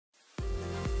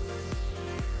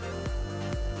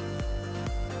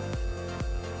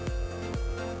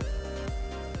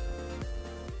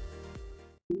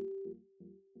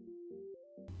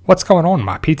What's going on,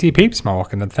 my PT peeps?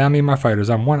 Welcome to the family of my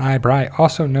fighters. I'm One Eye Bright,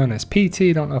 also known as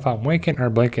PT. Don't know if I'm winking or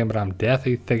blinking, but I'm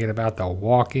definitely thinking about The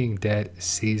Walking Dead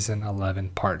Season 11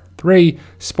 Part 3.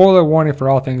 Spoiler warning for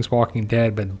all things Walking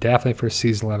Dead, but definitely for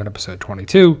Season 11, Episode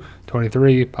 22,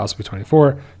 23, possibly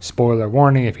 24. Spoiler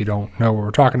warning, if you don't know what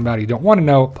we're talking about, you don't want to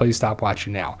know, please stop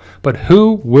watching now. But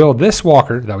who will this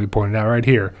walker, that we pointed out right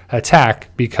here,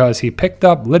 attack because he picked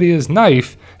up Lydia's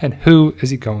knife, and who is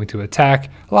he going to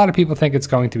attack? A lot of people think it's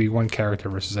going to be one character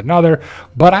versus another,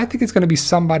 but I think it's going to be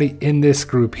somebody in this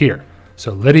group here.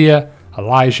 So Lydia,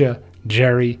 Elijah,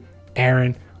 Jerry,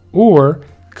 Aaron, or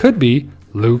could be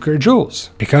Luke or Jules,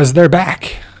 because they're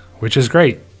back, which is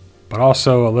great, but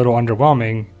also a little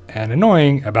underwhelming and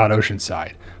annoying about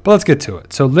Oceanside. But let's get to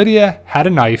it. So Lydia had a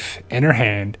knife in her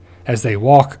hand as they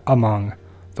walk among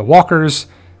the walkers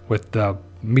with the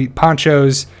meat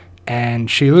ponchos, and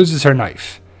she loses her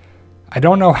knife. I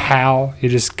don't know how you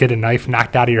just get a knife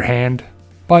knocked out of your hand,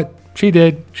 but she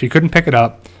did. She couldn't pick it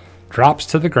up, drops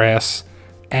to the grass,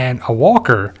 and a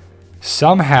walker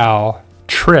somehow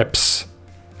trips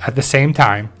at the same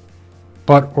time.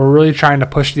 But we're really trying to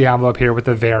push the envelope here with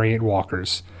the variant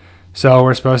walkers. So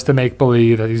we're supposed to make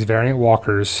believe that these variant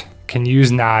walkers can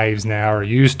use knives now, or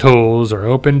use tools, or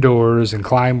open doors, and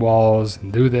climb walls,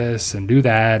 and do this and do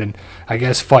that, and I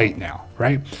guess fight now,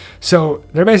 right? So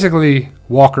they're basically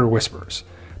walker whisperers.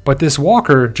 But this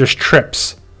walker just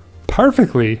trips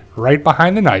perfectly right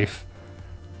behind the knife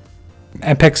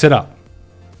and picks it up.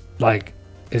 Like,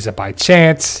 is it by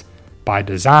chance, by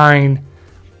design?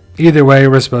 Either way,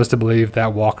 we're supposed to believe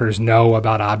that walkers know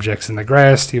about objects in the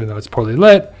grass, even though it's poorly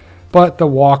lit. But the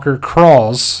walker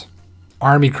crawls,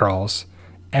 army crawls,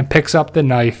 and picks up the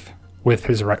knife with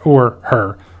his right or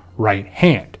her right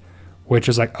hand, which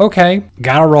is like, okay,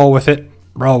 gotta roll with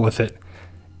it.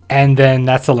 And then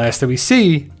that's the last that we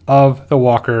see of the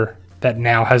walker that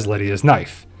now has Lydia's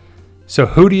knife. So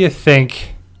who do you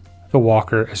think the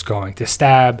walker is going to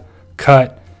stab,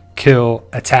 cut, kill,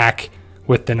 attack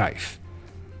with the knife?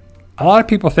 A lot of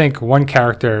people think one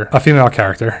character, a female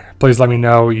character. Please let me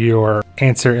know your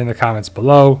answer in the comments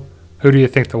below. Who do you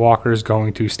think the walker is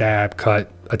going to stab,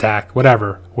 cut, attack,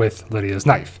 whatever, with Lydia's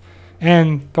knife?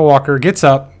 And the walker gets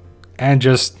up and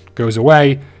just goes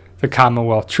away. The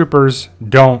Commonwealth troopers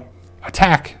don't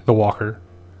attack the walker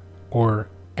or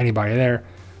anybody there.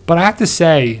 But I have to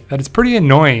say that it's pretty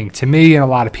annoying to me and a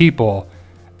lot of people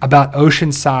about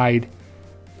Oceanside,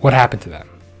 what happened to them.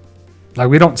 Like,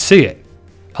 we don't see it.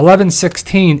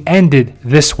 11/16 ended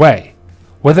this way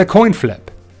with a coin flip,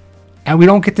 and we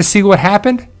don't get to see what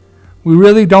happened. We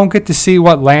really don't get to see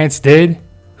what Lance did.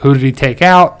 Who did he take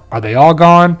out? Are they all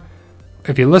gone?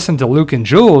 If you listen to Luke and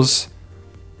Jules,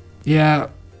 yeah,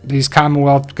 these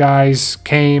Commonwealth guys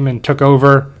came and took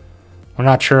over. We're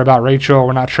not sure about Rachel.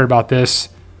 We're not sure about this.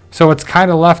 So it's kind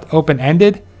of left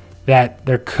open-ended that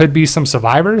there could be some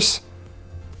survivors,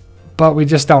 but we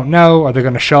just don't know. Are they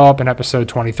going to show up in episode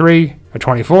 23 or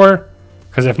 24?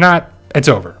 Because if not, it's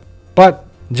over. But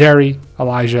Jerry,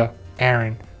 Elijah,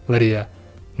 Aaron, Lydia,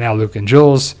 now Luke and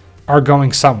Jules are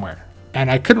going somewhere.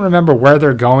 And I couldn't remember where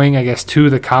they're going. I guess to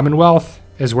the Commonwealth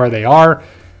is where they are.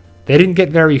 They didn't get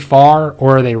very far,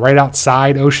 or are they right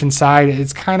outside Oceanside?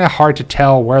 It's kind of hard to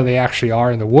tell where they actually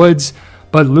are in the woods.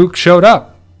 But Luke showed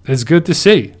up. It's good to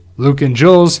see. Luke and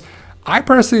Jules. I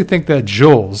personally think that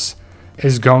Jules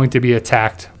is going to be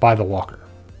attacked by the walker,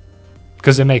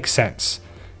 because it makes sense.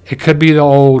 It could be the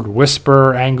old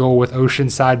Whisper angle with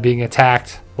Oceanside being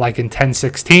attacked like in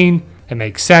 10/16. It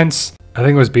makes sense. I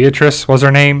think it was Beatrice was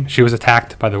her name. She was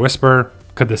attacked by the Whisper.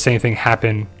 Could the same thing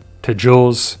happen to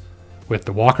Jules with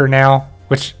the walker now?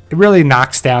 Which it really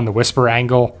knocks down the Whisper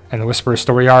angle and the Whisper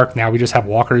story arc. Now we just have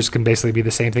walkers can basically be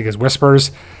the same thing as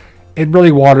Whispers. It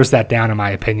really waters that down, in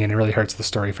my opinion. It really hurts the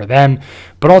story for them.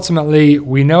 But ultimately,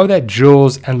 we know that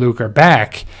Jules and Luke are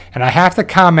back. And I have to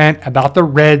comment about the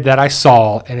red that I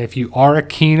saw. And if you are a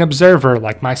keen observer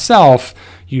like myself,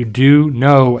 you do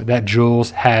know that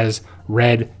Jules has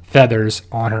red feathers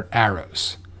on her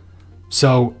arrows.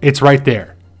 So it's right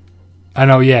there. I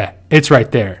know, yeah, it's right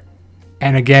there.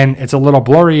 And again, it's a little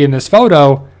blurry in this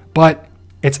photo, but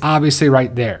it's obviously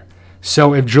right there.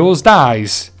 So if Jules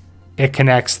dies, it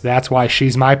connects. That's why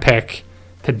she's my pick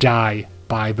to die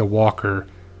by the walker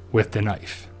with the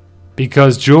knife.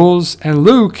 Because Jules and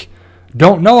Luke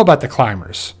don't know about the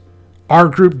climbers. Our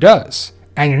group does.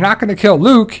 And you're not going to kill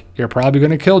Luke. You're probably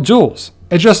going to kill Jules.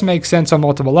 It just makes sense on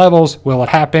multiple levels. Will it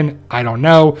happen? I don't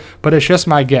know. But it's just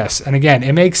my guess. And again,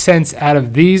 it makes sense out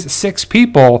of these 6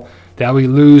 people that we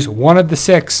lose one of the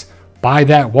 6 by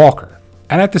that walker.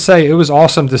 And I have to say, it was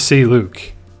awesome to see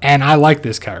Luke. And I like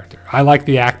this character. I like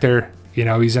the actor. You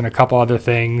know, he's in a couple other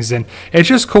things, and it's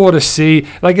just cool to see.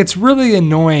 Like, it's really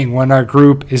annoying when our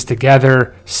group is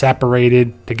together,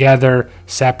 separated,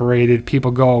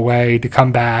 people go away to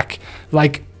come back.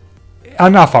 Like,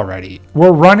 enough already.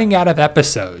 We're running out of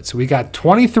episodes. We got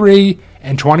 23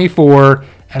 and 24,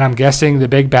 and I'm guessing the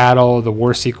big battle, the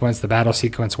war sequence, the battle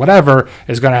sequence, whatever,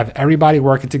 is going to have everybody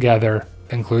working together,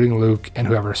 including Luke and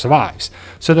whoever survives.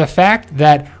 So the fact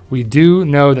that we do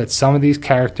know that some of these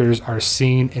characters are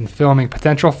seen in filming,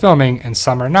 potential filming, and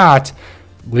some are not,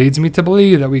 leads me to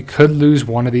believe that we could lose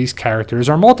one of these characters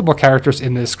or multiple characters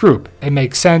in this group. It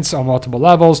makes sense on multiple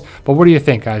levels, but what do you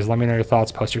think, guys? Let me know your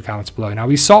thoughts. Post your comments below. Now,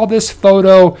 we saw this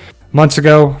photo months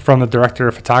ago from the director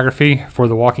of photography for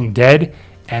The Walking Dead,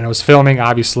 and it was filming,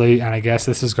 obviously, and I guess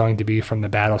this is going to be from the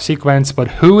battle sequence, but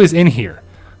who is in here?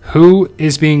 Who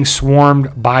is being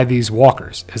swarmed by these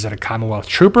walkers? Is it a Commonwealth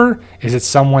trooper? Is it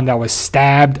someone that was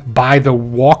stabbed by the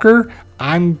walker?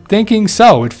 I'm thinking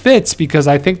so. It fits because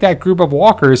I think that group of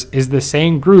walkers is the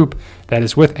same group that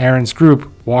is with Aaron's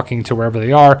group walking to wherever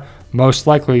they are, most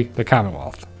likely the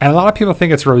Commonwealth. And a lot of people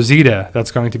think it's Rosita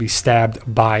that's going to be stabbed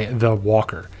by the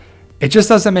walker. It just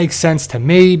doesn't make sense to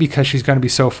me because she's going to be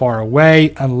so far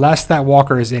away unless that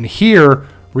walker is in here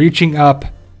reaching up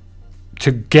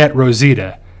to get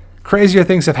Rosita. Crazier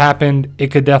things have happened.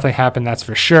 It could definitely happen, that's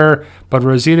for sure. But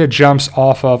Rosita jumps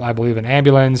off of, I believe, an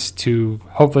ambulance to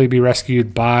hopefully be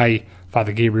rescued by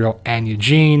Father Gabriel and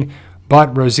Eugene.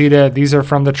 But Rosita, these are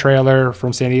from the trailer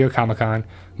from San Diego Comic-Con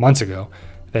months ago,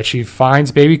 that she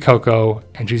finds baby Coco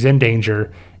and she's in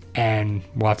danger, and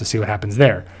we'll have to see what happens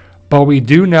there. But we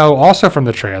do know also from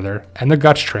the trailer and the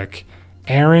guts trick,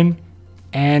 Aaron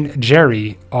and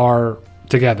Jerry are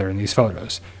together in these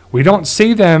photos. We don't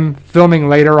see them filming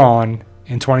later on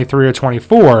in 23 or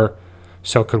 24,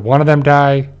 so could one of them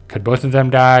die? Could both of them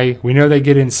die? We know they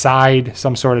get inside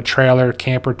some sort of trailer,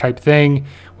 camper type thing.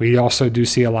 We also do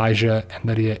see Elijah and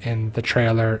Lydia in the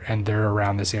trailer, and they're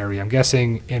around this area. I'm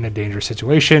guessing in a dangerous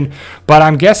situation, but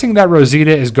I'm guessing that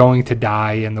Rosita is going to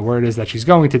die, and the word is that she's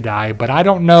going to die, but I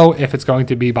don't know if it's going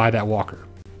to be by that walker.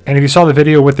 And if you saw the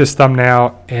video with this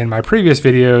thumbnail in my previous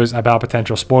videos about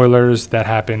potential spoilers that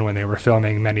happened when they were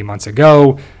filming many months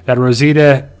ago, that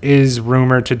Rosita is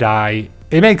rumored to die.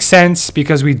 It makes sense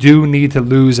because we do need to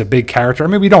lose a big character. I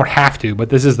mean, we don't have to, but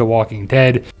this is The Walking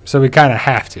Dead, so we kind of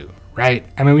have to, right?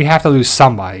 I mean, we have to lose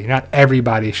somebody. Not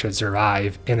everybody should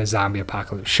survive in a zombie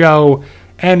apocalypse show.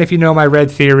 And if you know my red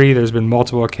theory, there's been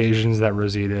multiple occasions that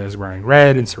Rosita is wearing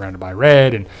red and surrounded by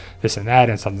red and this and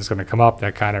that, and something's going to come up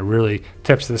that kind of really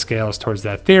tips the scales towards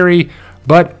that theory.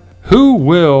 But who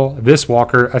will this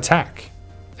walker attack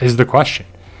is the question.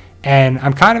 And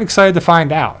I'm kind of excited to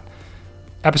find out.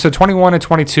 Episode 21 and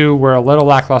 22 were a little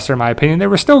lackluster in my opinion. They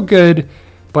were still good,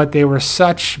 but they were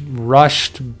such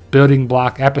rushed building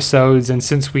block episodes. And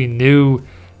since we knew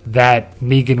that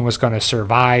Negan was going to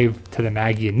survive to the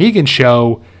Maggie and Negan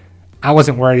show, I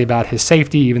wasn't worried about his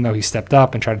safety, even though he stepped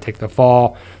up and tried to take the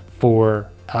fall for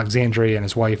Alexandria and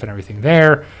his wife and everything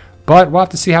there. But we'll have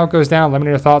to see how it goes down. Let me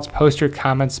know your thoughts. Post your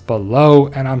comments below.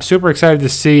 And I'm super excited to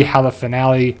see how the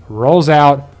finale rolls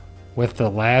out with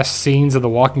the last scenes of The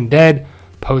Walking Dead,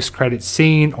 post-credit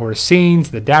scene or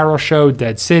scenes, the Daryl show,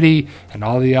 Dead City, and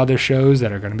all the other shows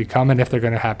that are going to be coming if they're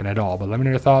going to happen at all. But let me know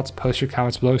your thoughts. Post your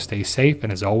comments below. Stay safe.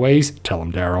 And as always, tell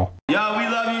them Daryl.